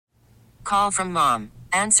Call from mom.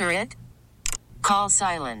 Answer it. Call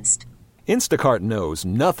silenced. Instacart knows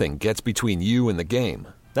nothing gets between you and the game.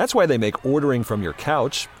 That's why they make ordering from your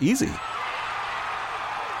couch easy.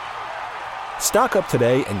 Stock up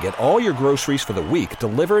today and get all your groceries for the week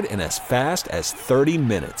delivered in as fast as 30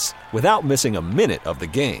 minutes without missing a minute of the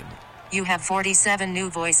game. You have 47 new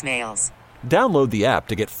voicemails. Download the app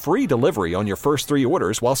to get free delivery on your first 3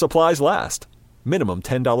 orders while supplies last. Minimum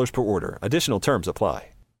 $10 per order. Additional terms apply.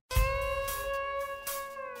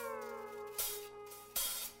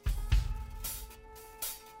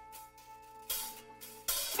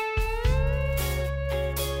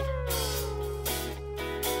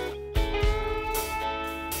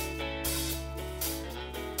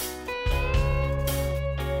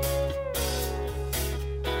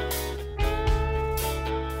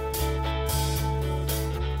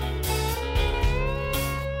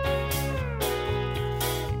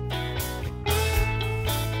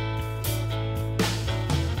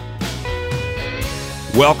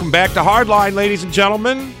 Welcome back to Hardline, ladies and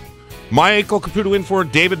gentlemen. Michael Caputo in for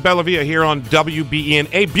David Bellavia here on WBEN.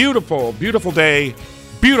 A beautiful, beautiful day.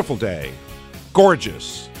 Beautiful day.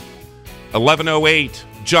 Gorgeous. 11:08.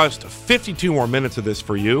 Just 52 more minutes of this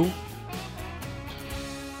for you.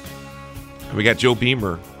 And we got Joe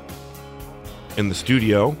Beamer in the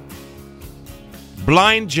studio.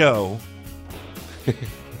 Blind Joe.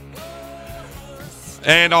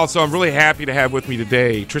 And also, I'm really happy to have with me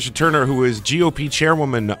today Tricia Turner, who is GOP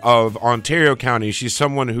chairwoman of Ontario County. She's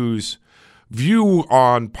someone whose view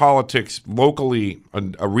on politics locally,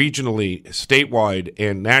 regionally, statewide,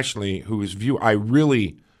 and nationally, whose view I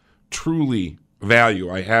really, truly value.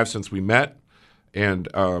 I have since we met, and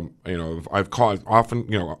I've called often,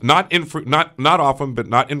 not often, but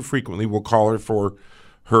not infrequently. We'll call her for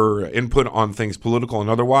her input on things political and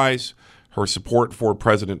otherwise. Her support for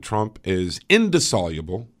President Trump is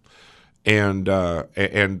indissoluble. And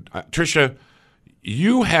Tricia,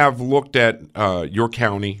 you have looked at your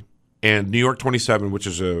county and New York 27, which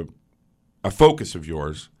is a focus of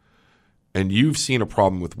yours, and you've seen a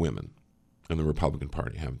problem with women in the Republican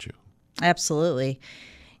Party, haven't you? Absolutely.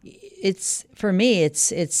 For me,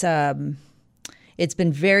 it's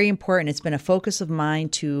been very important. It's been a focus of mine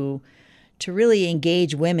to really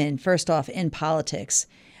engage women, first off, in politics.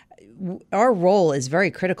 Our role is very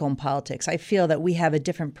critical in politics. I feel that we have a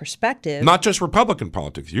different perspective. Not just Republican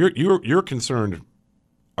politics. You're concerned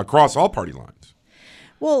across all party lines.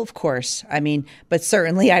 Well, of course. I mean, but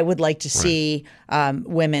certainly I would like to see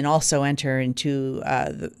women also enter into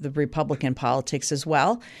the Republican politics as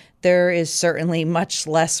well. There is certainly much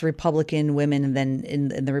less Republican women than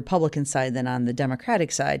in the Republican side than on the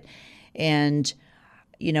Democratic side. And,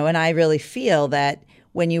 and I really feel that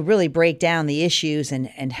when you really break down the issues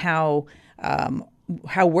and how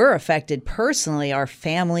we're affected personally, our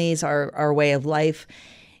families, our way of life,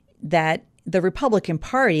 that the Republican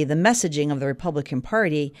Party, the messaging of the Republican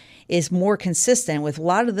Party is more consistent with a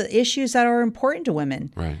lot of the issues that are important to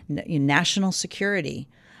women. Right. National security,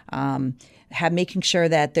 making sure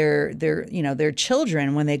that their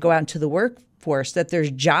children, when they go out into the workforce, that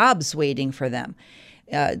there's jobs waiting for them.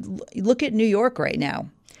 Look at New York right now.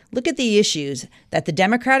 Look at the issues that the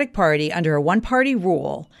Democratic Party, under a one-party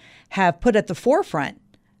rule, have put at the forefront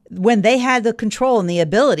when they had the control and the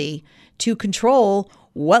ability to control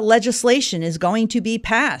what legislation is going to be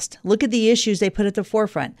passed. Look at the issues they put at the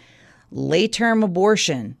forefront. Late-term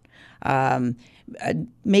abortion,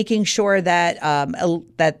 making sure that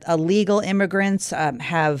that illegal immigrants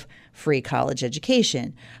have free college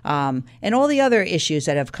education, and all the other issues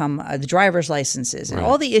that have come, the driver's licenses, and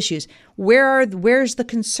all the issues. Where's the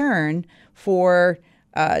concern for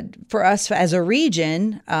us as a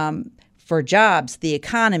region, for jobs, the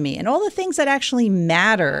economy, and all the things that actually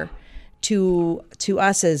matter to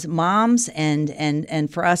us as moms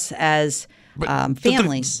and for us as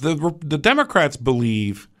families? The Democrats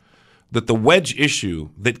believe that the wedge issue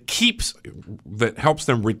that helps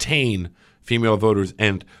them retain female voters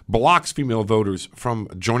and blocks female voters from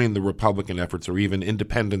joining the Republican efforts or even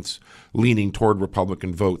independents leaning toward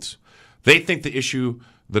Republican votes. They think the issue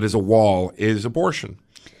that is a wall is abortion.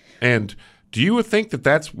 And do you think that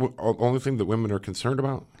that's the only thing that women are concerned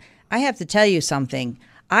about? I have to tell you something.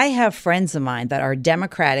 I have friends of mine that are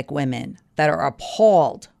Democratic women that are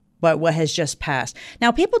appalled by what has just passed.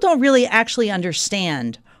 Now, people don't really actually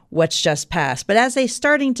understand what's just passed, but as they're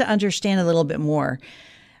starting to understand a little bit more,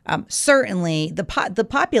 certainly the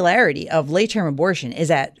popularity of late-term abortion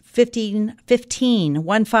is at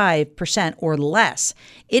 15% or less.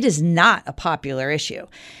 It is not a popular issue.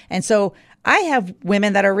 And so I have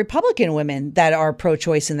women that are Republican women that are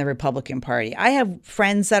pro-choice in the Republican Party. I have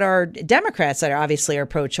friends that are Democrats that obviously are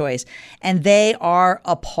pro-choice, and they are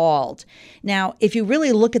appalled. Now, if you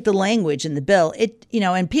really look at the language in the bill,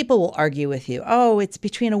 and people will argue with you, oh, it's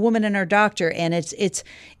between a woman and her doctor, and it's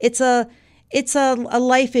a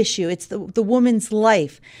life issue. It's the woman's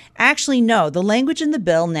life. Actually, no. The language in the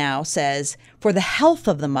bill now says for the health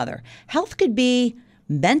of the mother. Health could be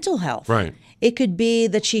mental health. Right. It could be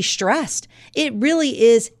that she's stressed. It really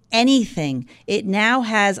is anything. It now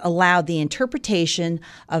has allowed the interpretation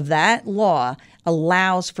of that law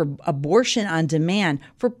allows for abortion on demand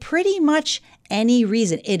for pretty much any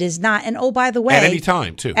reason. It is not. And oh, by the way. At any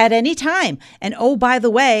time, too. At any time. And oh, by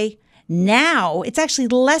the way, now it's actually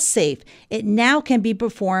less safe. It now can be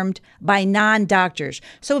performed by non-doctors.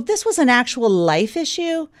 So if this was an actual life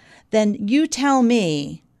issue, then you tell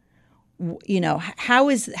me, how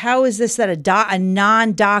is this that a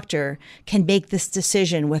non-doctor can make this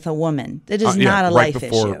decision with a woman? It is not a life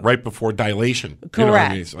issue. Right before dilation.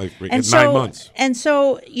 Correct. It's like and 9 months. And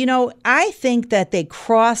so, I think that they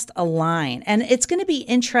crossed a line. And it's going to be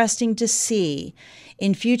interesting to see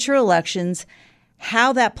in future elections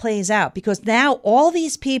how that plays out. Because now all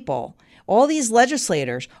these people, all these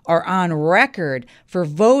legislators are on record for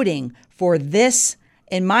voting for this.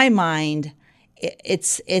 In my mind,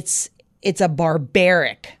 it's a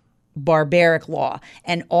barbaric law.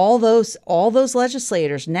 And all those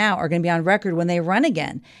legislators now are going to be on record when they run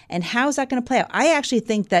again. And how is that going to play out? I actually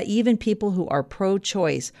think that even people who are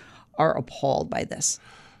pro-choice are appalled by this.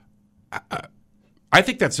 I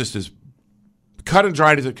think that's just as cut and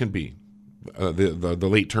dried as it can be. The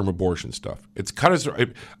late-term abortion stuff. It's cut as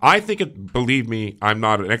I think it. Believe me, I'm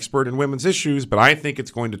not an expert in women's issues, but I think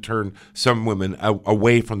it's going to turn some women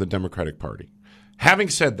away from the Democratic Party. Having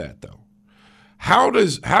said that, though, how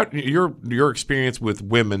your experience with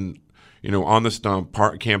women, on the stump,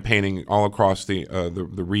 campaigning all across the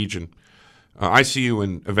region? I see you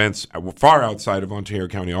in events far outside of Ontario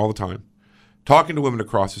County all the time, talking to women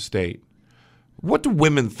across the state. What do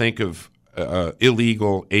women think of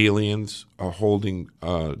illegal aliens holding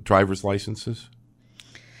driver's licenses?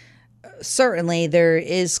 Certainly, there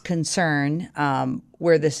is concern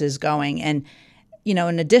where this is going, and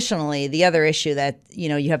and additionally, the other issue that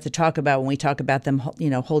you have to talk about when we talk about them,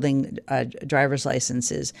 holding driver's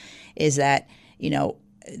licenses, is that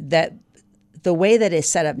that the way that it's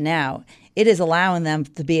set up now, it is allowing them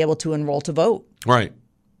to be able to enroll to vote. Right.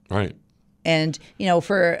 And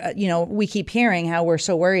we keep hearing how we're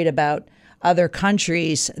so worried about other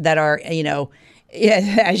countries that are,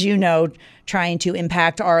 as trying to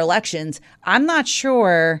impact our elections. I'm not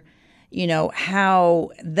sure, how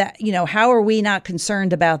are we not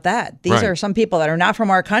concerned about that? These are some people that are not from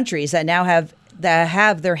our countries that now have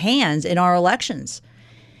their hands in our elections.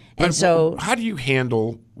 And but so how do you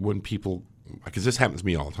handle when people, because this happens to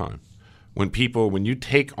me all the time, when you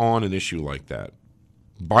take on an issue like that,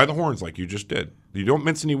 by the horns like you just did, you don't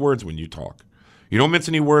mince any words when you talk. You don't mince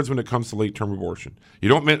any words when it comes to late-term abortion. You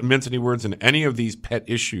don't mince any words in any of these pet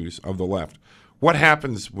issues of the left. What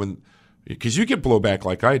happens because you get blowback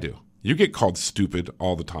like I do. You get called stupid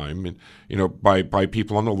all the time, and by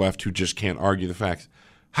people on the left who just can't argue the facts.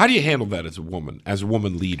 How do you handle that as a woman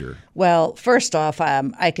leader? Well, first off,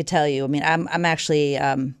 I could tell you. I mean, I'm actually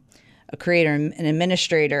a creator and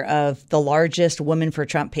administrator of the largest Women for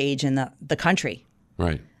Trump page in the country.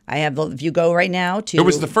 Right. I have. If you go right now to, it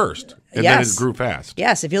was the first, and then it grew fast.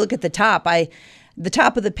 Yes. If you look at the top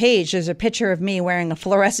of the page, there's a picture of me wearing a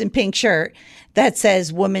fluorescent pink shirt that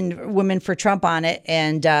says "Women for Trump" on it,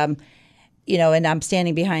 and and I'm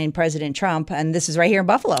standing behind President Trump, and this is right here in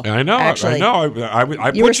Buffalo. I know. Actually. I know.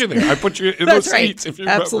 I put you there. I put you in those seats. If you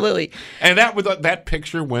remember. Absolutely. And that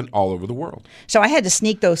picture went all over the world. So I had to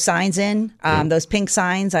sneak those signs in, those pink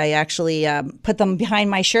signs. I actually put them behind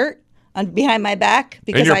my shirt. Behind my back,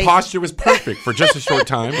 because and your posture was perfect for just a short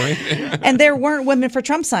time, right? And there weren't Women for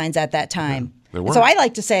Trump signs at that time. There weren't. So I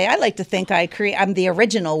like to think I'm the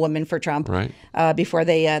original Woman for Trump, right? Before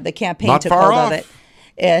the campaign Not took far hold off. of it,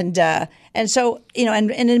 and so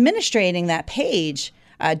and administrating that page,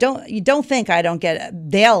 don't think I don't get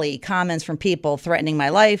daily comments from people threatening my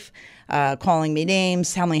life. Calling me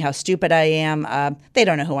names, telling me how stupid I am. They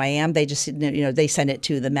don't know who I am. They just they send it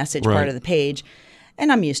to the message part of the page. And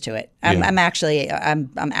I'm used to it. I'm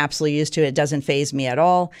absolutely used to it. It doesn't faze me at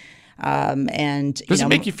all. And does it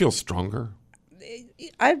make you feel stronger?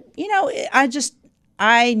 I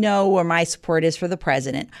know where my support is for the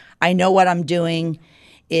president. I know what I'm doing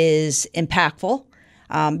is impactful.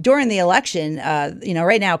 During the election,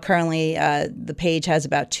 right now, currently, the page has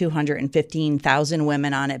about 215,000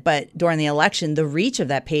 women on it. But during the election, the reach of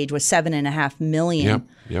that page was 7.5 million.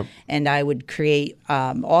 Yep. And I would create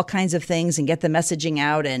all kinds of things and get the messaging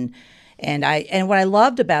out. And what I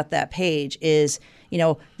loved about that page is,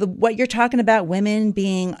 what you're talking about, women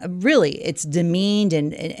being really, it's demeaned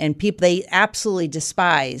and people, they absolutely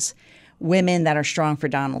despise women that are strong for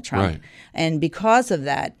Donald Trump. Right. And because of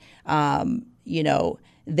that, I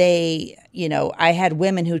had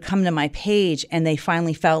women who'd come to my page and they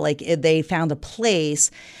finally felt like they found a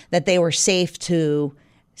place that they were safe to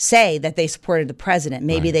say that they supported the president.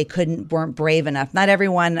 Maybe Right. they weren't brave enough. Not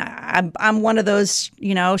everyone. I'm one of those,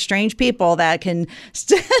 strange people that can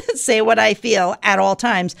say what I feel at all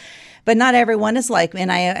times. But not everyone is like me,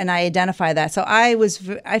 and I identify that. So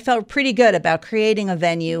I felt pretty good about creating a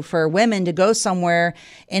venue for women to go somewhere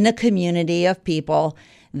in a community of people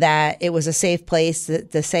that it was a safe place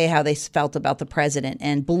to say how they felt about the president.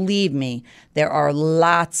 And believe me, there are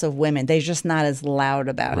lots of women. They're just not as loud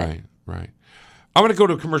about it. Right. I'm going to go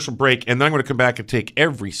to a commercial break, and then I'm going to come back and take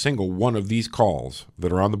every single one of these calls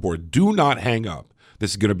that are on the board. Do not hang up.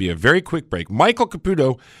 This is going to be a very quick break. Michael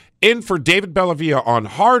Caputo in for David Bellavia on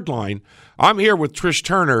Hardline. I'm here with Trish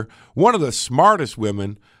Turner, one of the smartest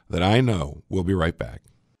women that I know. We'll be right back.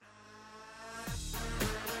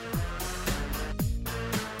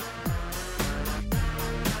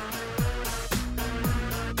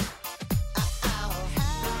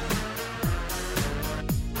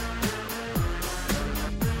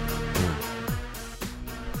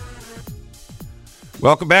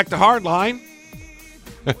 Welcome back to Hardline.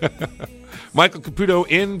 Michael Caputo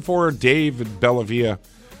in for David Bellavia.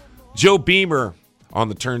 Joe Beamer on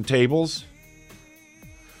the turntables.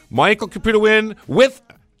 Michael Caputo in with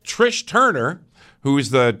Trish Turner, who is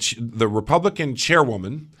the Republican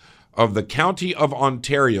chairwoman of the County of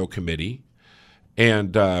Ontario Committee.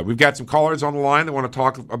 And we've got some callers on the line that want to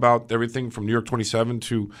talk about everything from New York 27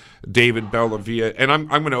 to David Bellavia. And I'm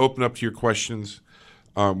going to open up to your questions.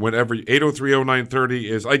 Whenever 8030930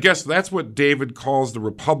 is, I guess that's what David calls the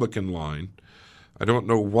Republican line. I don't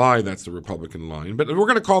know why that's the Republican line, but we're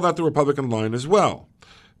going to call that the Republican line as well.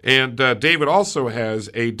 And David also has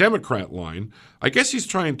a Democrat line. I guess he's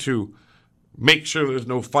trying to make sure there's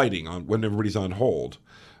no fighting on when everybody's on hold.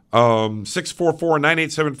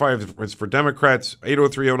 644-9875 is for Democrats.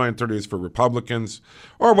 8030930 is for Republicans.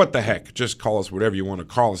 Or what the heck, just call us whatever you want to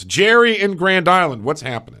call us. Jerry in Grand Island, what's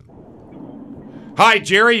happening? Hi,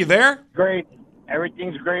 Jerry, you there? Great.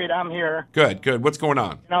 Everything's great. I'm here. Good. What's going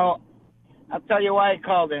on? I'll tell you why I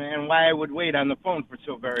called and why I would wait on the phone for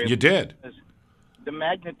so very long. You did. The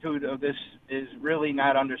magnitude of this is really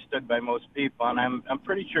not understood by most people, and I'm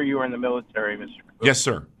pretty sure you were in the military, Mr. Caputo. Yes,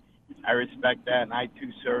 sir. I respect that, and I,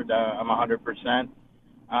 too, served. I'm 100%.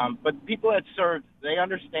 But people that served, they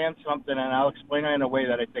understand something, and I'll explain it in a way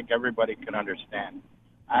that I think everybody can understand.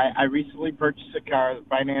 I recently purchased a car. The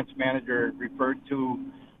finance manager referred to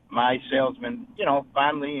my salesman,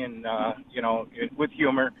 fondly and, with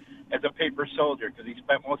humor, as a paper soldier because he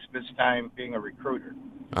spent most of his time being a recruiter.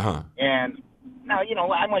 Uh-huh. And now,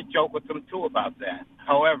 I might joke with him, too, about that.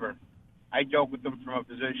 However, I joke with him from a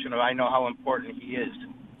position of I know how important he is.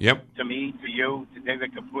 Yep. To me, to you, to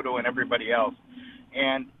David Caputo, and everybody else.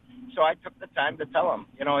 And so I took the time to tell him,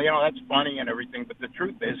 that's funny and everything, but the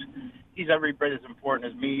truth is he's every bit as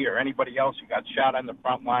important as me or anybody else who got shot on the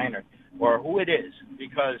front line or who it is,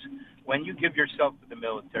 because when you give yourself to the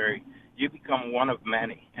military, you become one of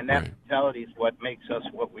many, and that mentality is what makes us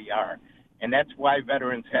what we are. And that's why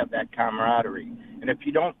veterans have that camaraderie. And if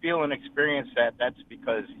you don't feel and experience that, that's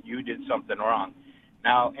because you did something wrong.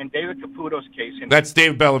 Now, in David Caputo's case... That's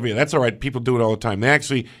David Bellavia. That's all right. People do it all the time.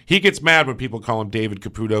 He gets mad when people call him David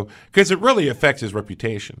Caputo because it really affects his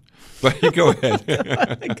reputation. But you go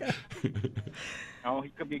ahead. No, he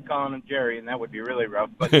could be calling him Jerry, and that would be really rough.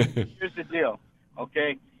 But here's the deal,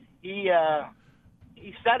 okay? He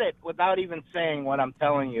said it without even saying what I'm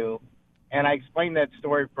telling you, and I explained that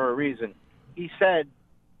story for a reason. He said,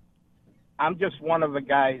 I'm just one of the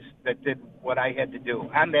guys that did what I had to do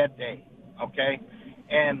on that day, okay?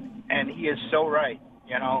 And he is so right,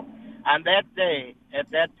 On that day,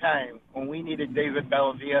 at that time, when we needed David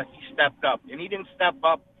Bellavia, he stepped up. And he didn't step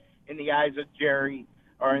up in the eyes of Jerry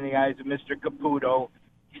or in the eyes of Mr. Caputo.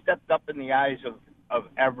 He stepped up in the eyes of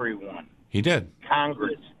everyone. He did.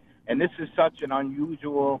 Congress. And this is such an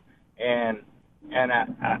unusual and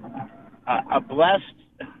a blessed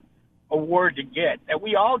award to get, that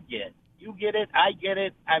we all get. You get it, I get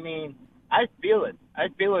it. I mean, I feel it. I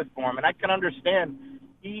feel it for him, and I can understand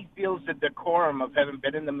he feels the decorum of having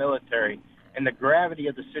been in the military and the gravity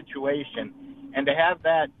of the situation. And to have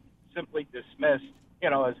that simply dismissed,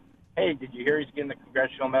 as, hey, did you hear he's getting the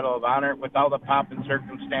Congressional Medal of Honor, with all the pomp and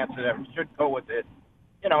circumstances that should go with it,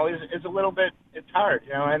 is a little bit, it's hard,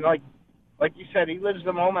 and like you said, he lives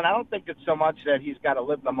the moment. I don't think it's so much that he's got to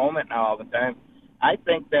live the moment now all the time. I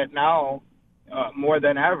think that now, more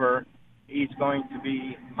than ever, he's going to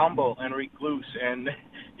be humble and recluse, and,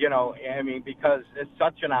 because it's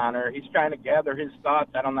such an honor. He's trying to gather his thoughts.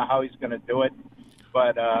 I don't know how he's going to do it,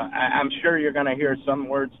 but I'm sure you're going to hear some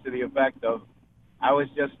words to the effect of, I was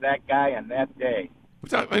just that guy on that day.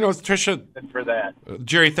 Tricia, for that.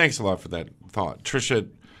 Jerry, thanks a lot for that thought. Tricia,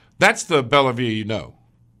 that's the Bellevue you know.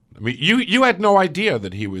 I mean, you had no idea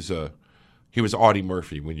that he was Audie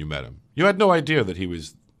Murphy when you met him. You had no idea that he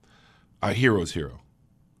was a hero's hero.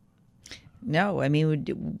 No, I mean,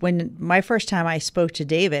 when my first time I spoke to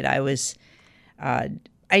David, I was,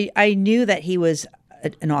 I knew that he was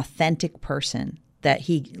an authentic person, that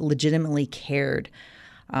he legitimately cared,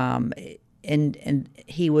 and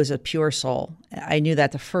he was a pure soul. I knew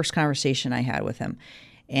that the first conversation I had with him,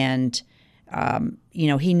 and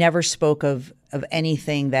he never spoke of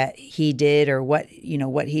anything that he did or what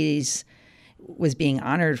was being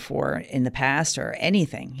honored for in the past or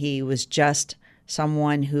anything. He was just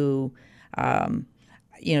someone who,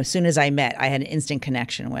 as soon as I met, I had an instant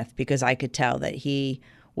connection with, because I could tell that he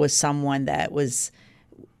was someone that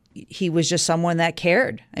he was just someone that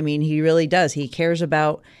cared. I mean, he really does. He cares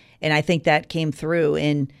about, and I think that came through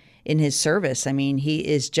in his service. I mean, he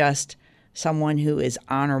is just someone who is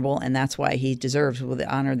honorable, and that's why he deserves the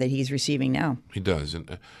honor that he's receiving now. He does.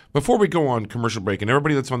 And before we go on commercial break, and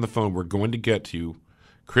everybody that's on the phone, we're going to get to you.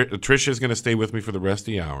 Tricia is going to stay with me for the rest of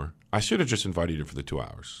the hour. I should have just invited you for the 2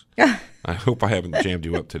 hours. I hope I haven't jammed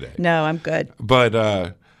you up today. No, I'm good.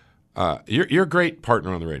 But you're a great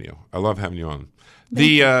partner on the radio. I love having you on.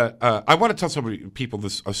 I want to tell people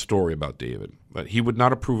a story about David, but he would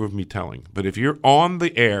not approve of me telling. But if you're on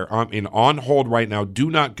the air, on hold right now, do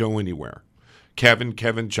not go anywhere.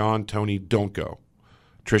 Kevin, John, Tony, don't go.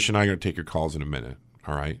 Trish and I are going to take your calls in a minute,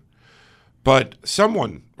 all right? But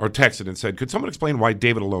someone texted and said, could someone explain why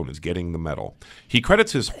David alone is getting the medal? He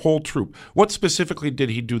credits his whole troop. What specifically did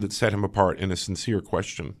he do that set him apart? And a sincere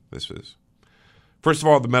question this is. First of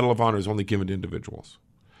all, the Medal of Honor is only given to individuals.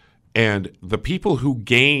 And the people who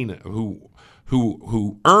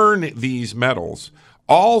who earn these medals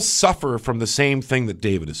all suffer from the same thing that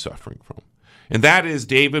David is suffering from. And that is,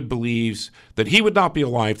 David believes that he would not be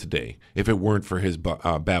alive today if it weren't for his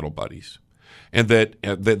battle buddies. And that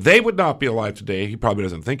they would not be alive today. He probably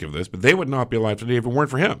doesn't think of this, but they would not be alive today if it weren't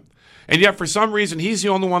for him. And yet, for some reason, he's the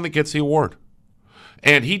only one that gets the award.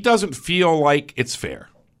 And he doesn't feel like it's fair.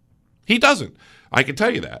 He doesn't. I can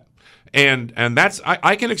tell you that. And that's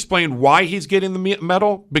I can explain why he's getting the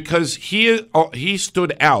medal, because he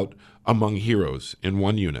stood out among heroes in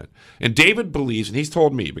one unit. And David believes, and he's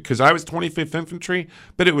told me, because I was 25th Infantry,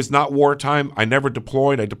 but it was not wartime. I never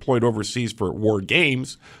deployed. I deployed overseas for war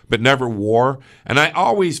games, but never war. And I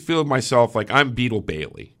always feel myself like I'm Beetle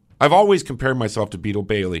Bailey. I've always compared myself to Beetle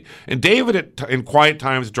Bailey. And David, in quiet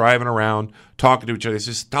times, driving around, talking to each other,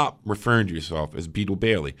 says, stop referring to yourself as Beetle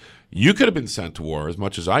Bailey. You could have been sent to war as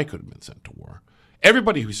much as I could have been sent to war.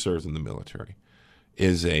 Everybody who serves in the military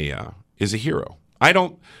is a hero. I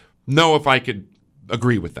don't know if I could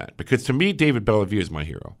agree with that, because to me, David Bellevue is my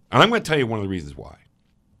hero. And I'm going to tell you one of the reasons why.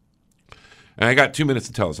 And I got 2 minutes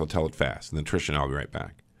to tell this. I'll tell it fast. And then Tricia and I'll be right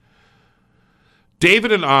back.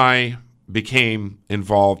 David and I became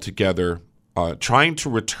involved together trying to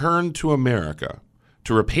return to America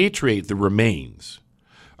to repatriate the remains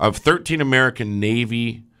of 13 American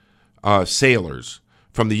Navy sailors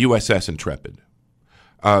from the USS Intrepid.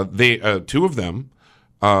 Two of them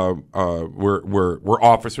were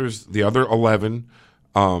officers. The other 11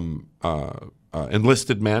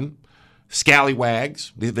 enlisted men,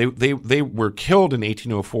 scallywags. They were killed in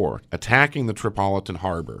 1804 attacking the Tripolitan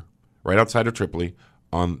harbor right outside of Tripoli.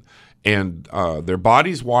 And their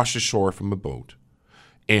bodies washed ashore from a boat.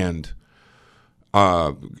 And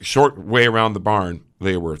short way around the barn,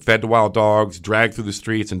 they were fed to wild dogs, dragged through the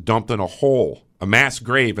streets, and dumped in a hole, a mass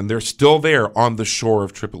grave, and they're still there on the shore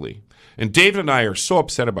of Tripoli. And David and I are so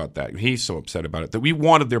upset about that, and he's so upset about it, that we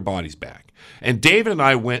wanted their bodies back. And David and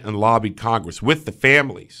I went and lobbied Congress with the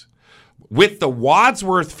families, with the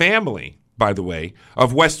Wadsworth family, by the way,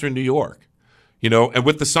 of Western New York, and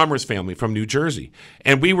with the Summers family from New Jersey.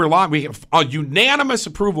 And we have a unanimous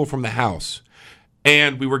approval from the House.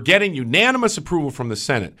 And we were getting unanimous approval from the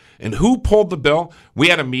Senate. And who pulled the bill? We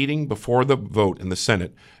had a meeting before the vote in the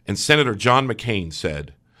Senate, and Senator John McCain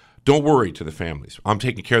said, Don't worry, to the families. I'm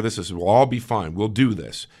taking care of this. This will all be fine. We'll do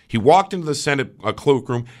this. He walked into the Senate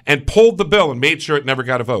cloakroom and pulled the bill and made sure it never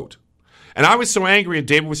got a vote. And I was so angry, and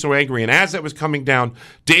David was so angry. And as that was coming down,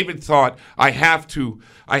 David thought, I have to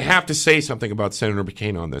say something about Senator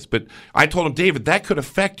McCain on this. But I told him, David, that could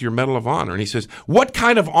affect your Medal of Honor. And he says, what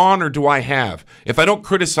kind of honor do I have if I don't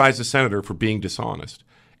criticize the senator for being dishonest?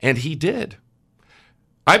 And he did.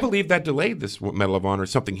 I believe that delayed this Medal of Honor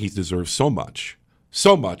is something he deserves so much.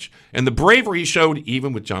 And the bravery he showed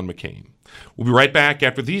even with John McCain. We'll be right back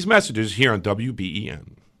after these messages here on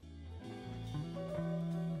WBEN.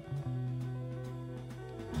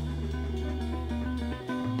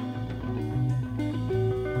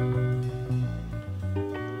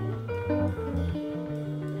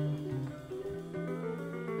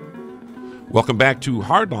 Welcome back to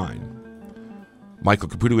Hardline. Michael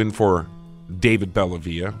Caputo in for David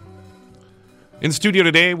Bellavia. In studio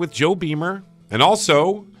today with Joe Beamer and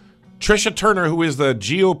also Tricia Turner, who is the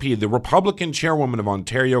GOP, the Republican chairwoman of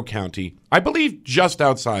Ontario County, I believe just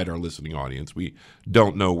outside our listening audience. We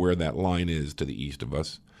don't know where that line is to the east of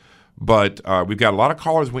us. But we've got a lot of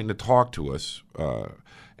callers waiting to talk to us.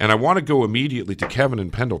 And I want to go immediately to Kevin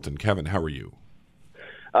in Pendleton. Kevin, how are you?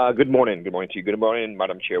 Good morning. Good morning to you. Good morning,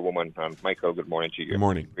 Madam Chairwoman. Michael, good morning to you. Good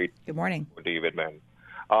morning. Good morning. David, man.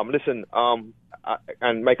 Listen,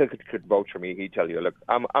 and Michael could vouch for me. He'd tell you, look,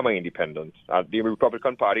 I'm an independent. The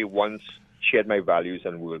Republican Party once shared my values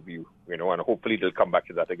and worldview, and hopefully they'll come back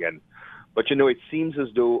to that again. But, it seems as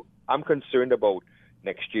though I'm concerned about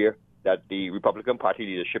next year that the Republican Party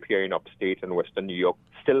leadership here in upstate and Western New York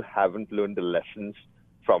still haven't learned the lessons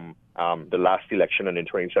from the last election and in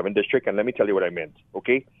 27th District. And let me tell you what I meant,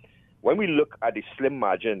 okay? When we look at the slim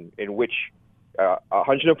margin in which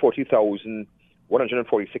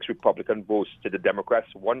 140,146 Republican votes to the Democrats,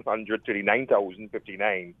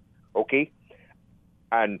 139,059, okay?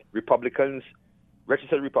 And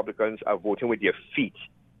registered Republicans are voting with their feet,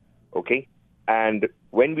 okay? And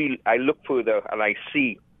when I look further and I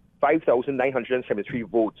see 5,973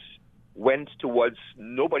 votes went towards,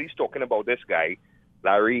 nobody's talking about this guy,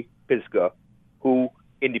 Larry Pisgah, who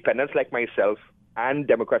independents like myself and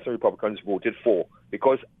Democrats and Republicans voted for,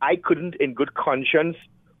 because I couldn't in good conscience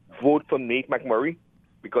vote for Nate McMurray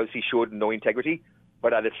because he showed no integrity.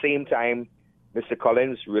 But at the same time, Mr.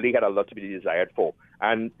 Collins really had a lot to be desired for.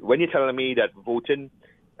 And when you're telling me that voting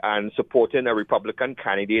and supporting a Republican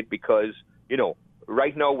candidate because,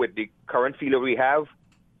 right now with the current feeler we have,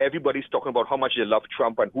 everybody's talking about how much they love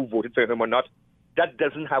Trump and who voted for him or not, that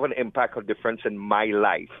doesn't have an impact or difference in my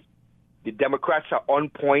life. The Democrats are on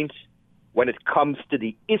point when it comes to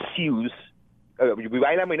the issues.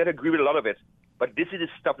 While I may not agree with a lot of it, but this is the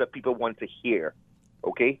stuff that people want to hear,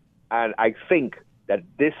 okay? And I think that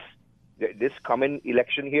this coming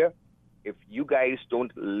election here, if you guys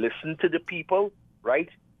don't listen to the people, right,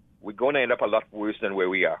 we're going to end up a lot worse than where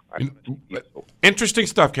we are. Interesting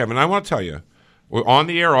stuff, Kevin. I want to tell you, we're on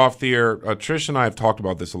the air, off the air. Trish and I have talked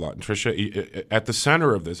about this a lot. And Tricia, at the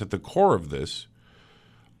center of this, at the core of this,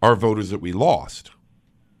 are voters that we lost,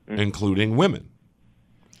 including women.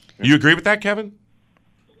 You agree with that, Kevin?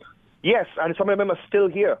 Yes, and some of them are still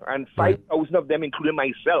here. And 5,000 of them, including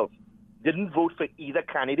myself, didn't vote for either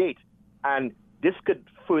candidate. And this could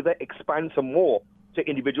further expand some more to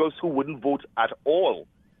individuals who wouldn't vote at all.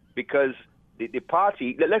 Because the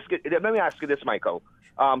party... Let me ask you this, Michael.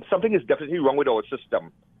 Something is definitely wrong with our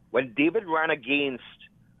system. When David ran against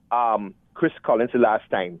Chris Collins the last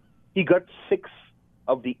time, he got 6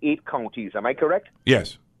 of the 8 counties. Am I correct?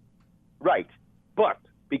 Yes. Right. But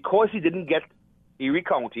because he didn't get Erie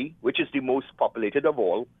County, which is the most populated of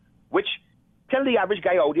all, which, tell the average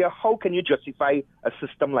guy out there, how can you justify a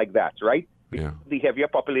system like that, right? Yeah. The heavier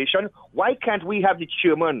population. Why can't we have the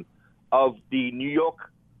chairman of the New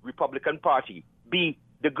York Republican Party be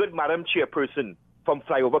the good Madam Chairperson from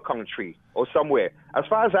flyover country or somewhere? As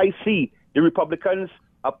far as I see, the Republicans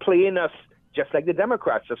are playing us just like the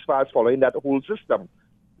Democrats as far as following that whole system.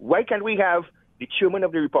 Why can't we have the chairman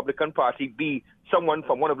of the Republican Party be someone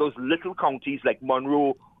from one of those little counties like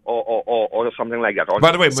Monroe or something like that?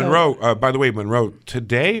 By the way, Monroe,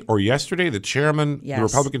 today or yesterday, the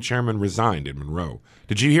Republican chairman resigned in Monroe.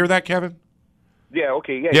 Did you hear that, Kevin? Yeah,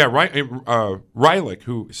 okay, yeah. Yeah, right. Rylick,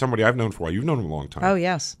 who somebody I've known for a while. You've known him a long time. Oh,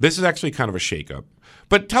 yes. This is actually kind of a shakeup.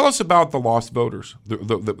 But tell us about the lost voters,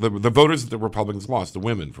 the voters that the Republicans lost, the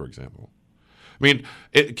women, for example. I mean,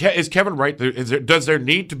 is Kevin right? Does there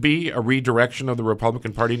need to be a redirection of the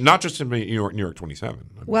Republican Party, not just in New York 27?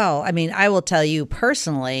 Well, I mean, I will tell you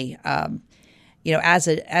personally, I'm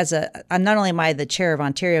not only am I the chair of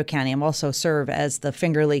Ontario County, I'm also serve as the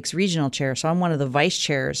Finger Lakes Regional Chair. So I'm one of the vice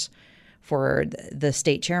chairs for the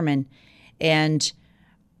state chairman. And,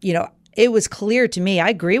 it was clear to me, I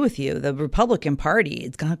agree with you, the Republican Party,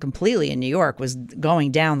 it's gone completely in New York, was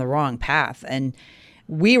going down the wrong path. And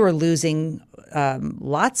we were losing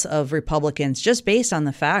lots of Republicans just based on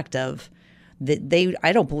the fact of that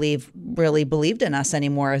I don't believe, really believed in us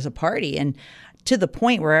anymore as a party. And to the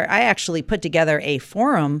point where I actually put together a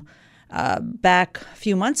forum back a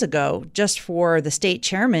few months ago just for the state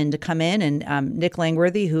chairman to come in, and Nick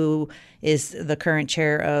Langworthy, who is the current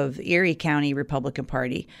chair of Erie County Republican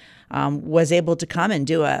Party, was able to come and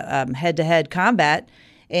do a head-to-head combat.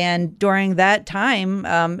 And during that time,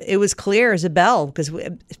 it was clear as a bell, because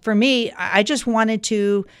for me, I just wanted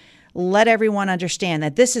to let everyone understand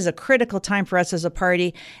that this is a critical time for us as a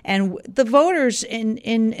party. And the voters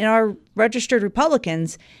in our registered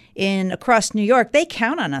Republicans across New York, they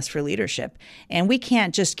count on us for leadership. And we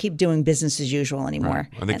can't just keep doing business as usual anymore.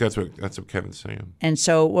 Right. I think that's what Kevin's saying. And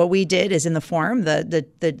so what we did is in the forum,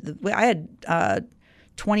 I had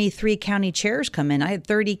 23 county chairs come in. I had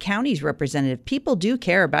 30 counties representative. People do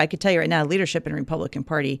care about, I could tell you right now, leadership in the Republican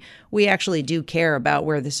Party, we actually do care about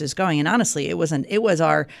where this is going. And honestly, it was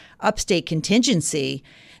our upstate contingency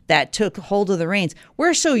that took hold of the reins.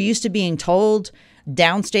 We're so used to being told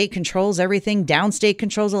downstate controls everything, downstate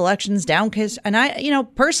controls elections, and I,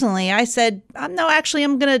 personally, I said, no, actually,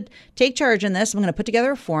 I'm going to take charge in this. I'm going to put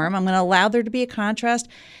together a forum. I'm going to allow there to be a contrast.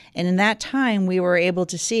 And in that time, we were able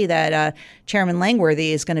to see that Chairman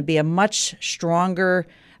Langworthy is going to be a much stronger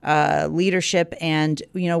leadership. And,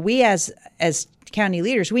 we as county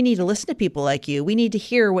leaders, we need to listen to people like you. We need to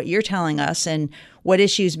hear what you're telling us and what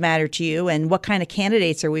issues matter to you and what kind of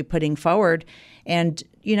candidates are we putting forward. And,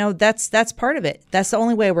 that's part of it. That's the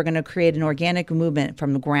only way we're going to create an organic movement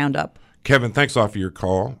from the ground up. Kevin, thanks a lot for your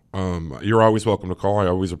call. You're always welcome to call. I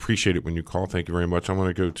always appreciate it when you call. Thank you very much. I'm going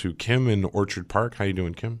to go to Kim in Orchard Park. How you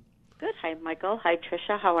doing, Kim? Good. Hi, Michael. Hi,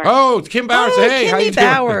 Tricia. How are you? Oh, it's Kim Bowers. Hey, how you doing?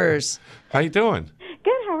 Bowers. How you doing?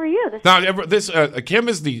 Good. How are you? Kim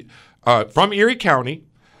is from Erie County,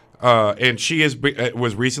 and she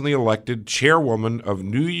was recently elected chairwoman of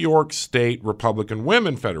New York State Republican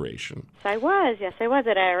Women Federation. Yes, I was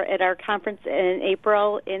at our conference in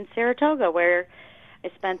April in Saratoga, where I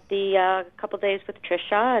spent the couple days with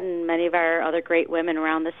Tricia and many of our other great women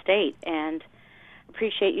around the state, and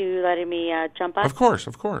appreciate you letting me jump on. Of course.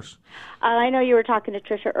 I know you were talking to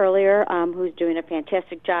Tricia earlier, who's doing a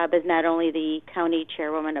fantastic job as not only the county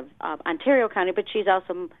chairwoman of Ontario County, but she's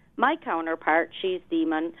also my counterpart. She's the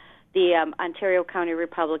Ontario County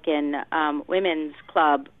Republican Women's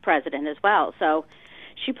Club president as well. So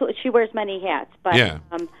she wears many hats. But yeah.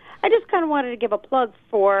 I just kind of wanted to give a plug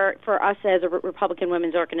for us as a Republican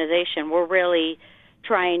women's organization. We're really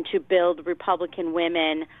trying to build Republican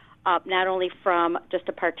women up, not only from just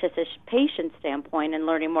a participation standpoint and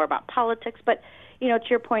learning more about politics, but, to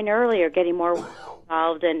your point earlier, getting more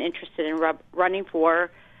involved and interested in running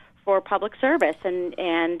for public service. And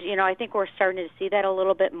I think we're starting to see that a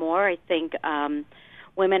little bit more. I think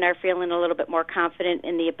women are feeling a little bit more confident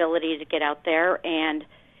in the ability to get out there and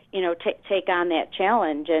take on that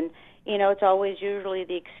challenge. And, it's always usually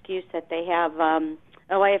the excuse that they have,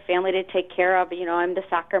 I have family to take care of, I'm the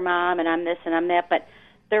soccer mom and I'm this and I'm that, but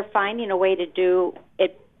they're finding a way to do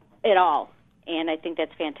it all. And I think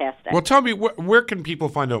that's fantastic. Well, tell me, where can people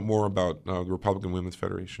find out more about the Republican Women's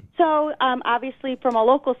Federation? So, obviously, from a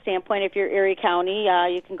local standpoint, if you're Erie County,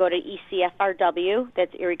 you can go to ECFRW.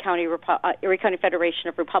 That's Erie County Federation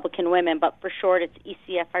of Republican Women, but for short, it's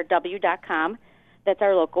ECFRW.com. That's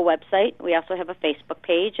our local website. We also have a Facebook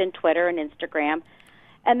page and Twitter and Instagram.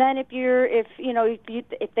 And then if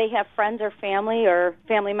they have friends or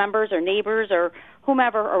family members or neighbors or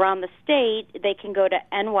whomever around the state, they can go to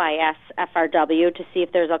NYSFRW to see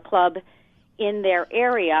if there's a club in their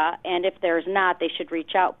area. And if there's not, they should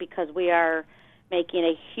reach out, because we are making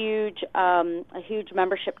a huge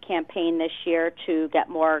membership campaign this year to get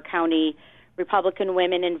more county Republican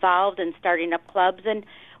women involved and starting up clubs. And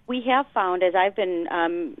we have found, as I've been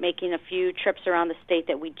making a few trips around the state,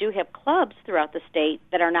 that we do have clubs throughout the state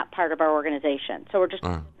that are not part of our organization. So we're just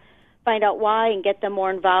find out why and get them more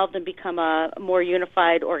involved and become a more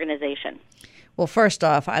unified organization. Well, first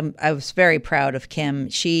off, I was very proud of Kim.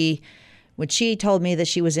 When she told me that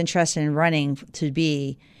she was interested in running to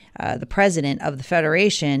be the president of the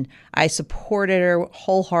Federation, I supported her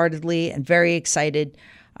wholeheartedly and very excited.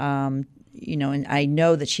 And I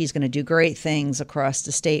know that she's going to do great things across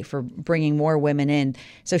the state for bringing more women in.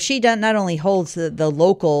 So she not only holds the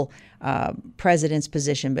local president's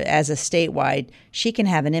position, but as a statewide, she can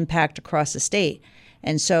have an impact across the state.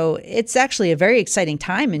 And so it's actually a very exciting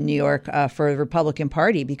time in New York for the Republican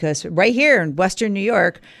Party, because right here in Western New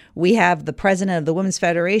York, we have the president of the Women's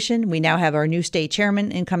Federation. We now have our new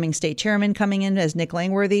incoming state chairman coming in as Nick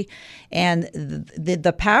Langworthy. And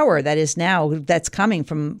the power that is now, that's coming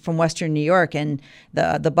from Western New York and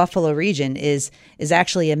the Buffalo region is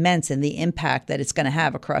actually immense, and the impact that it's going to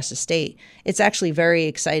have across the state. It's actually very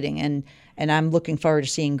exciting, and I'm looking forward to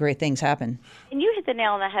seeing great things happen. And you hit the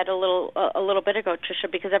nail on the head a little bit ago,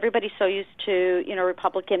 Tricia, because everybody's so used to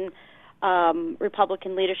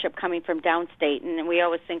Republican leadership coming from downstate, and we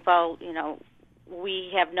always think, well,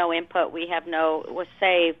 we have no input, we have no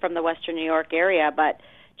say from the Western New York area. But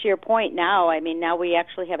to your point, now we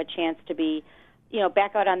actually have a chance to be,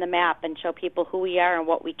 back out on the map and show people who we are and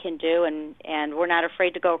what we can do, and we're not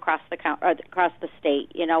afraid to go across the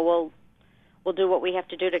state. We'll do what we have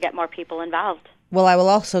to do to get more people involved. Well, I will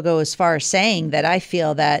also go as far as saying that I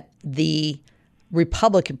feel that the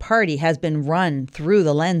Republican Party has been run through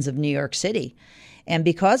the lens of New York City. And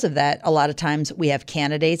because of that, a lot of times we have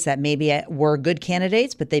candidates that maybe were good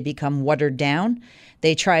candidates, but they become watered down.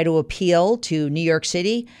 They try to appeal to New York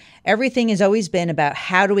City. Everything has always been about,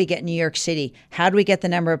 how do we get New York City? How do we get the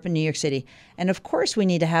number up in New York City? And of course, we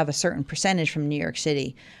need to have a certain percentage from New York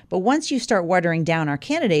City. But once you start watering down our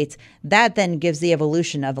candidates, that then gives the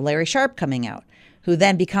evolution of Larry Sharpe coming out, who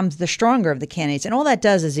then becomes the stronger of the candidates. And all that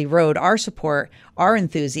does is erode our support, our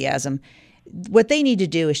enthusiasm. What they need to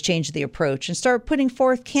do is change the approach and start putting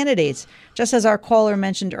forth candidates. Just as our caller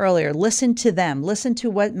mentioned earlier, listen to them. Listen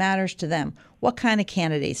to what matters to them. What kind of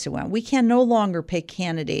candidates do we want? We can no longer pick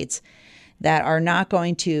candidates that are not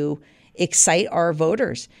going to excite our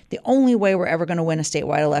voters. The only way we're ever going to win a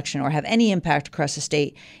statewide election or have any impact across the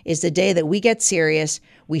state is the day that we get serious,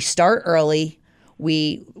 we start early,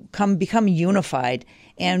 we become unified,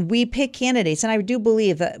 and we pick candidates. And I do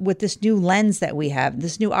believe that with this new lens that we have,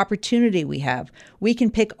 this new opportunity we have, we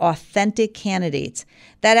can pick authentic candidates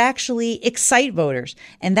that actually excite voters.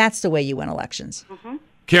 And that's the way you win elections. Mm-hmm.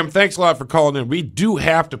 Kim, thanks a lot for calling in. We do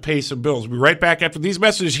have to pay some bills. We'll be right back after these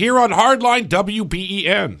messages here on Hardline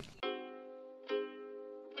WBEN.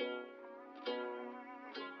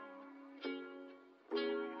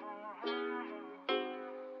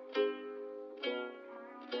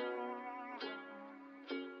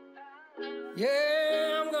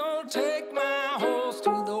 Yeah, I'm gonna take my horse to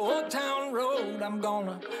the old town road. I'm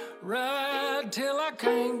gonna ride till I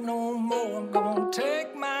can't no more. I'm gonna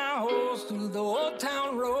take my horse to the old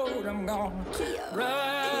town road. I'm gonna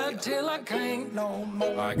ride till I can't no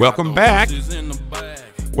more. Welcome back.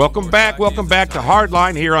 Welcome back to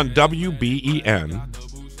Hardline here on WBEN.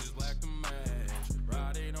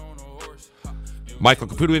 Michael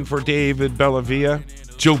Caputo in for David Bellavia.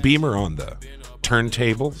 Joe Beamer on the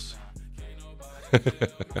turntables.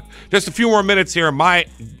 Just a few more minutes here.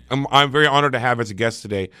 I'm very honored to have as a guest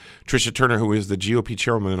today Tricia Turner, who is the GOP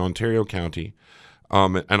chairwoman in Ontario County.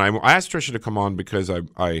 And I asked Tricia to come on because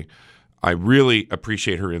I really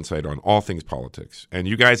appreciate her insight on all things politics. And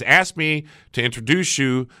you guys asked me to introduce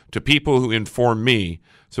you to people who inform me,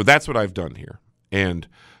 so that's what I've done here. And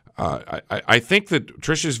I think that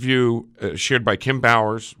Tricia's view, shared by Kim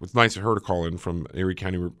Bowers, it's nice of her to call in from Erie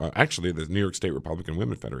County, actually the New York State Republican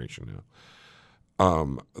Women Federation now.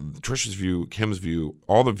 Tricia's view, Kim's view,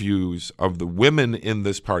 all the views of the women in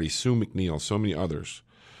this party, Sue McNeil, so many others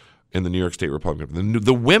in the New York State Republican.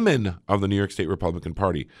 The women of the New York State Republican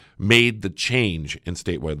Party made the change in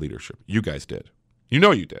statewide leadership. You guys did. You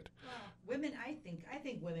did. Well, women, I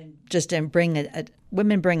think women just bring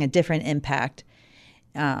a different impact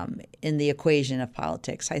in the equation of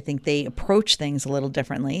politics. I think they approach things a little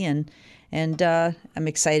differently, and I'm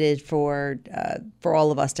excited for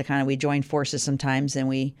all of us to we join forces sometimes and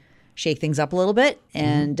we shake things up a little bit,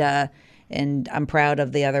 and I'm proud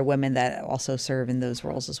of the other women that also serve in those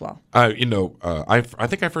roles as well. I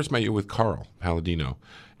think I first met you with Carl Palladino,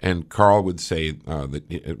 and Carl would say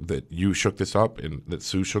that you shook this up, and that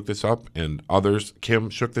Sue shook this up, and others, Kim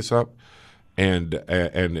shook this up. And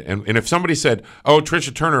if somebody said, "Oh,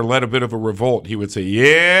 Tricia Turner led a bit of a revolt," he would say,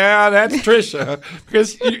 "Yeah, that's Tricia,"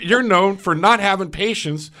 because you're known for not having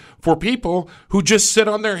patience for people who just sit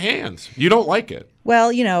on their hands. You don't like it.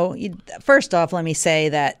 Well, first off, let me say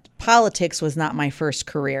that politics was not my first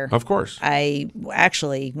career. Of course. I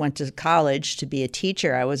actually went to college to be a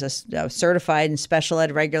teacher. I was a certified and special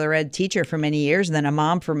ed, regular ed teacher for many years, and then a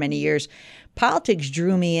mom for many years. Politics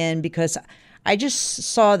drew me in because I just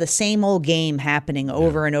saw the same old game happening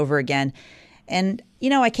over and over again. And,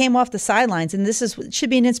 I came off the sidelines, and this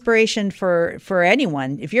should be an inspiration for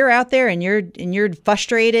anyone. If you're out there and you're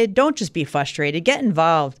frustrated, don't just be frustrated. Get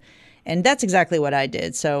involved. And that's exactly what I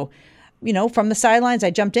did. So from the sidelines,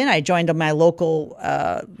 I jumped in. I joined my local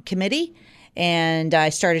committee, and I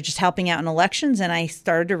started just helping out in elections. And I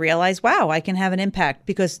started to realize, wow, I can have an impact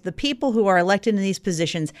because the people who are elected in these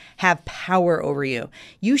positions have power over you.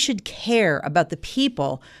 You should care about the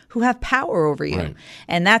people who have power over you. Right.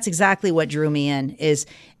 And that's exactly what drew me in.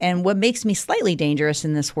 And what makes me slightly dangerous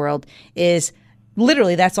in this world is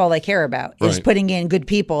literally that's all I care about is Right. putting in good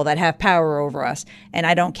people that have power over us. And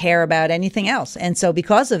I don't care about anything else. And so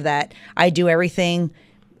because of that, I do everything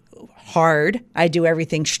hard, I do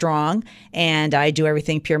everything strong, and I do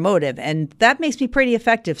everything pure motive. And that makes me pretty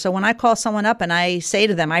effective. So when I call someone up and I say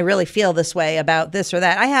to them, I really feel this way about this or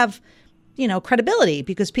that, I have credibility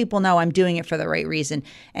because people know I'm doing it for the right reason.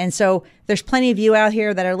 And so there's plenty of you out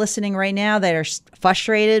here that are listening right now that are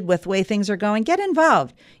frustrated with the way things are going. Get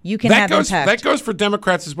involved. You can have impact. That goes for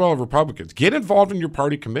Democrats as well as Republicans. Get involved in your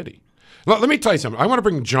party committee. Let me tell you something. I want to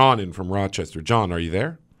bring John in from Rochester. John, are you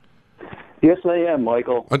there? Yes, I am,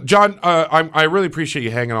 Michael. John, I really appreciate you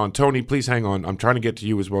hanging on. Tony, please hang on. I'm trying to get to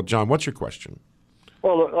you as well. John, what's your question?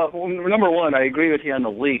 Well, number one, I agree with you on the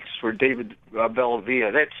leaks for David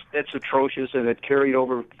Bellavia. That's atrocious, and it carried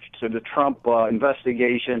over to the Trump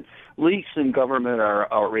investigation. Leaks in government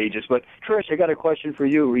are outrageous. But Trish, I got a question for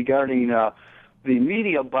you regarding the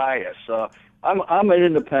media bias. I'm an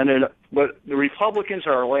independent, but the Republicans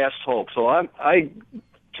are our last hope. So I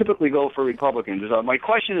typically go for Republicans. My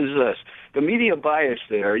question is this. The media bias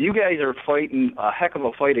there, you guys are fighting a heck of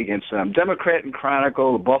a fight against them. Democrat and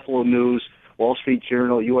Chronicle, the Buffalo News, Wall Street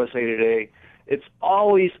Journal, USA Today, it's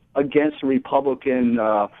always against the Republican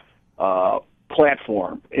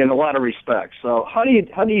platform in a lot of respects. So how do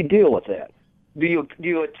you deal with that? Do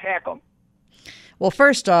you attack them? Well,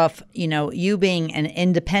 first off, you being an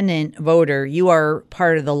independent voter, you are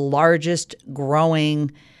part of the largest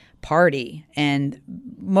growing party, and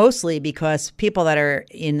mostly because people that are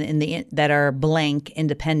that are blank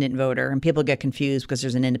independent voter, and people get confused because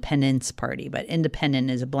there's an independence party, but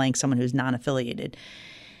independent is a blank, someone who's non-affiliated.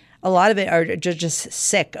 A lot of it are just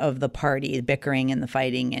sick of the party, the bickering and the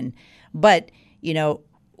fighting, but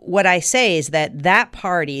what I say is that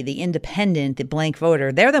party, the independent, the blank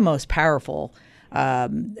voter, they're the most powerful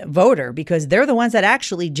voter because they're the ones that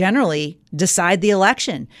actually generally decide the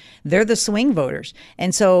election. They're the swing voters.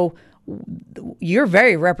 And so you're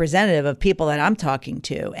very representative of people that I'm talking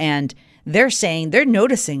to. And they're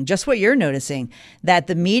noticing just what you're noticing, that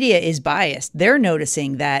the media is biased. They're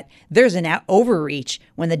noticing that there's an overreach.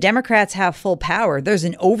 When the Democrats have full power, there's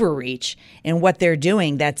an overreach in what they're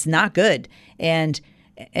doing that's not good. And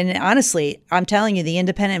honestly, I'm telling you, the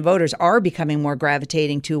independent voters are becoming more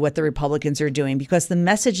gravitating to what the Republicans are doing because the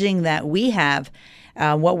messaging that we have,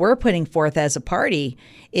 what we're putting forth as a party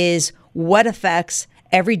is what affects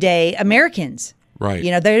everyday Americans. Right.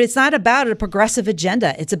 It's not about a progressive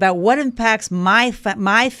agenda. It's about what impacts my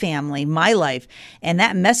family, my life. And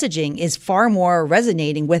that messaging is far more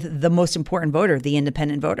resonating with the most important voter, the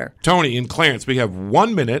independent voter. Tony and Clarence, we have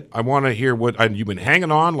 1 minute. I want to hear what you've been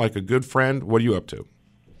hanging on like a good friend. What are you up to?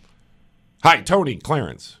 Hi, Tony,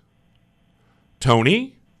 Clarence.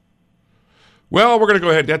 Tony? Well, we're going to go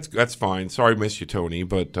ahead. That's fine. Sorry I missed you, Tony.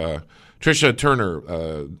 But Tricia Turner,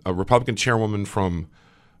 a Republican chairwoman from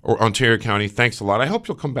Ontario County, thanks a lot. I hope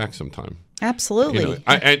you'll come back sometime. Absolutely.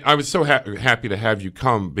 I was so happy to have you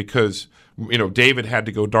come because, David had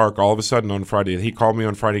to go dark all of a sudden on Friday. He called me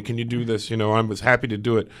on Friday, can you do this? I was happy to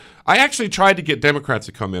do it. I actually tried to get Democrats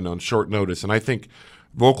to come in on short notice, and I think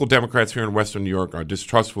local Democrats here in Western New York are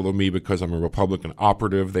distrustful of me because I'm a Republican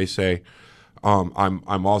operative, they say.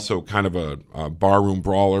 I'm also kind of a barroom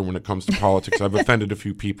brawler when it comes to politics. I've offended a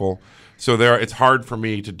few people. So it's hard for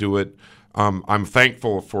me to do it. I'm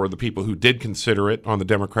thankful for the people who did consider it on the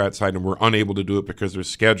Democrat side and were unable to do it because their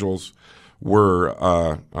schedules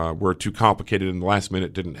were too complicated and the last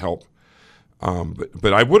minute didn't help.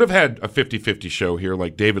 But I would have had a 50-50 show here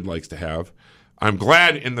like David likes to have. I'm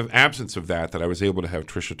glad in the absence of that I was able to have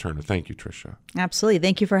Tricia Turner. Thank you, Tricia. Absolutely.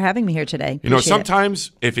 Thank you for having me here today. Sometimes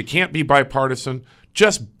if it can't be bipartisan,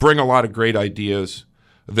 just bring a lot of great ideas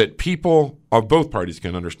that people of both parties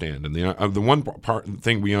can understand. And the one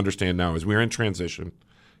thing we understand now is we're in transition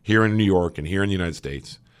here in New York and here in the United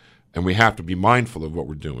States, and we have to be mindful of what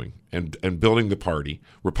we're doing. And building the party,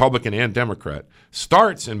 Republican and Democrat,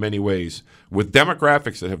 starts in many ways with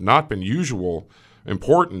demographics that have not been usual,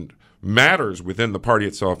 important matters within the party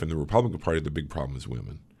itself. In the Republican Party, the big problem is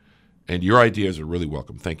women. And your ideas are really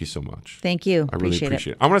welcome. Thank you so much. Thank you. I really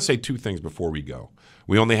appreciate it. I want to say two things before we go.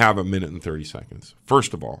 We only have a minute and 30 seconds.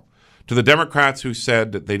 First of all, to the Democrats who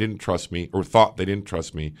said that they didn't trust me or thought they didn't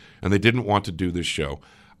trust me and they didn't want to do this show,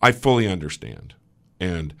 I fully understand.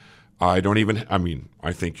 And I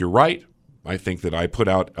think you're right. I think that I put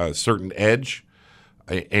out a certain edge,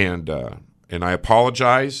 and I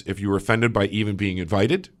apologize if you were offended by even being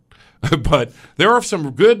invited. But there are some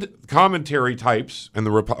good commentary types on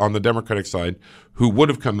the Democratic side who would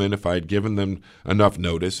have come in if I had given them enough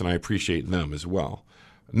notice, and I appreciate them as well.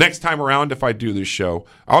 Next time around, if I do this show,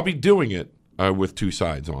 I'll be doing it with two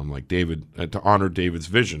sides on, like David, to honor David's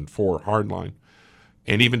vision for Hardline.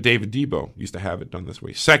 And even David Debo used to have it done this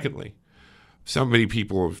way. Secondly, so many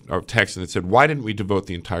people have texted and said, why didn't we devote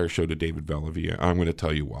the entire show to David Bellavia? I'm going to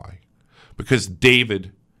tell you why. Because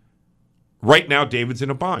right now, David's in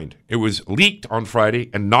a bind. It was leaked on Friday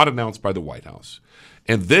and not announced by the White House.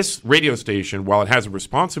 And this radio station, while it has a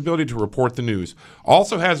responsibility to report the news,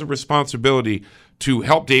 also has a responsibility to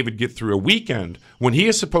help David get through a weekend when he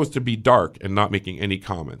is supposed to be dark and not making any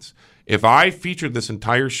comments. If I featured this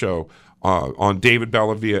entire show on David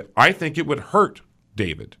Bellavia, I think it would hurt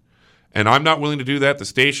David. And I'm not willing to do that. The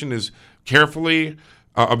station is carefully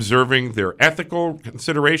observing their ethical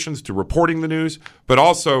considerations to reporting the news, but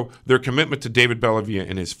also their commitment to David Bellavia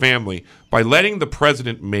and his family by letting the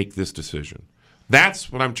president make this decision.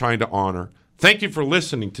 That's what I'm trying to honor. Thank you for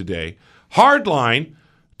listening today. Hardline,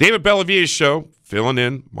 David Bellavia's show, filling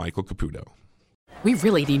in Michael Caputo. We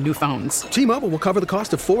really need new phones. T-Mobile will cover the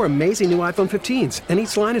cost of 4 amazing new iPhone 15s, and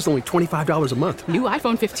each line is only $25 a month. New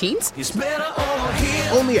iPhone 15s? It's better over here.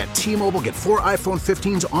 Only at T-Mobile, get 4 iPhone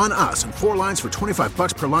 15s on us and 4 lines for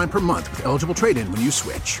 $25 per line per month with eligible trade-in when you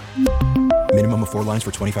switch. Minimum of 4 lines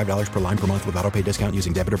for $25 per line per month with autopay discount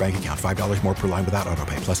using debit or bank account. $5 more per line without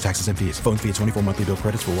autopay, plus taxes and fees. Phone fee at 24 monthly bill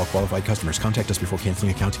credits for well-qualified customers. Contact us before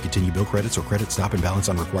canceling account to continue bill credits or credit stop and balance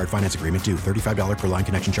on required finance agreement due. $35 per line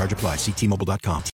connection charge applies. See T-Mobile.com.